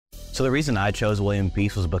So the reason I chose William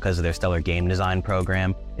Peace was because of their stellar game design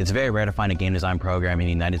program. It's very rare to find a game design program in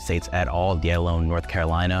the United States at all, let alone North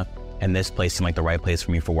Carolina. And this place seemed like the right place for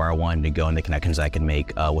me for where I wanted to go and the connections I could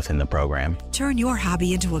make within the program. Turn your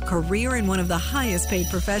hobby into a career in one of the highest paid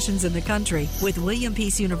professions in the country with William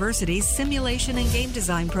Peace University's Simulation and Game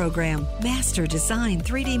Design program. Master design,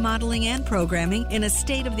 3D modeling, and programming in a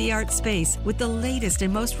state-of-the-art space with the latest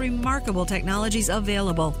and most remarkable technologies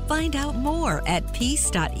available. Find out more at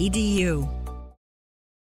peace.edu.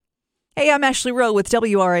 Hey, I'm Ashley Rowe with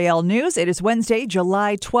WRAL News. It is Wednesday,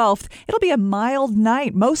 July 12th. It'll be a mild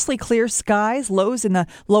night, mostly clear skies, lows in the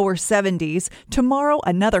lower 70s. Tomorrow,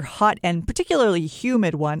 another hot and particularly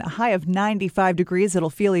humid one, a high of 95 degrees. It'll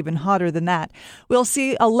feel even hotter than that. We'll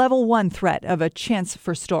see a level 1 threat of a chance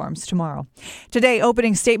for storms tomorrow. Today,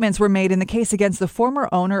 opening statements were made in the case against the former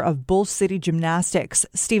owner of Bull City Gymnastics.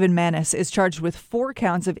 Stephen Manis is charged with 4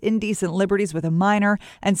 counts of indecent liberties with a minor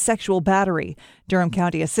and sexual battery. Durham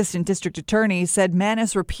County Assistant District Attorney said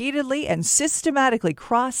Manis repeatedly and systematically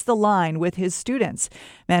crossed the line with his students.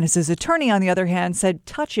 Manis's attorney, on the other hand, said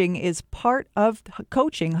touching is part of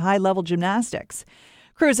coaching high-level gymnastics.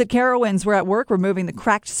 Crews at Carowinds were at work removing the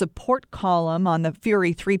cracked support column on the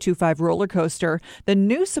Fury 325 roller coaster. The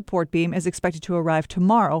new support beam is expected to arrive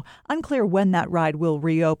tomorrow. Unclear when that ride will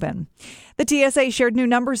reopen. The TSA shared new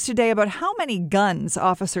numbers today about how many guns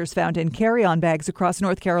officers found in carry-on bags across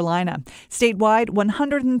North Carolina. Statewide,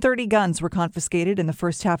 130 guns were confiscated in the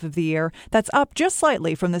first half of the year. That's up just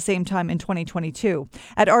slightly from the same time in 2022.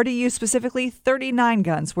 At RDU specifically, 39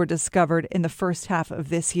 guns were discovered in the first half of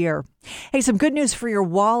this year. Hey, some good news for your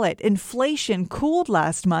wallet. Inflation cooled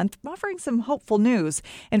last month, offering some hopeful news.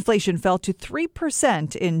 Inflation fell to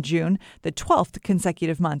 3% in June, the 12th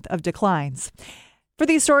consecutive month of declines. For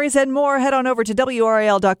these stories and more, head on over to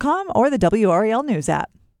WRAL.com or the WRAL News app.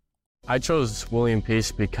 I chose William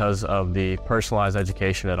Peace because of the personalized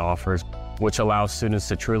education it offers, which allows students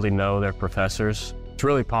to truly know their professors. It's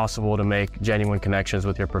really possible to make genuine connections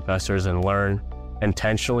with your professors and learn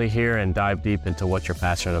intentionally here and dive deep into what you're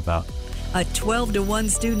passionate about. A 12-to-1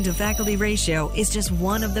 student-to-faculty ratio is just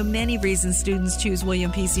one of the many reasons students choose William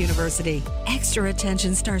Peace University. Extra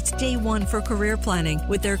attention starts day one for career planning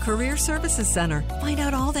with their Career Services Center. Find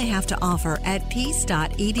out all they have to offer at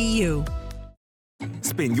peace.edu.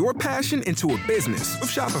 Spin your passion into a business with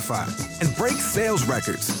Shopify and break sales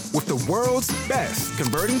records with the world's best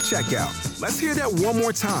converting checkout. Let's hear that one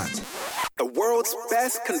more time. The world's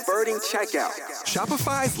best converting checkout.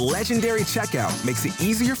 Shopify's legendary checkout makes it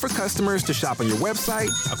easier for customers to shop on your website,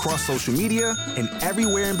 across social media, and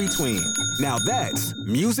everywhere in between. Now that's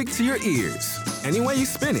music to your ears. Any way you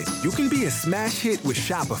spin it, you can be a smash hit with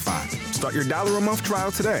Shopify. Start your $1 a month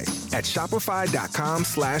trial today at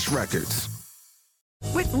shopify.com/records.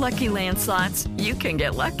 With Lucky Land Slots, you can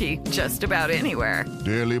get lucky just about anywhere.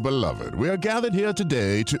 Dearly beloved, we are gathered here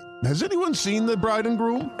today to... Has anyone seen the bride and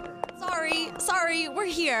groom? Sorry, we're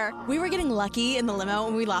here. We were getting lucky in the limo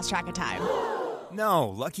and we lost track of time. No,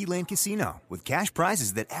 Lucky Land Casino, with cash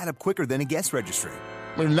prizes that add up quicker than a guest registry.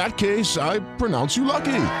 In that case, I pronounce you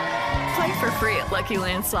lucky. Play for free at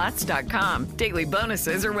LuckyLandSlots.com. Daily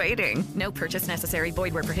bonuses are waiting. No purchase necessary.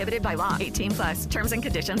 Void where prohibited by law. 18+. Terms and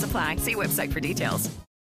conditions apply. See website for details.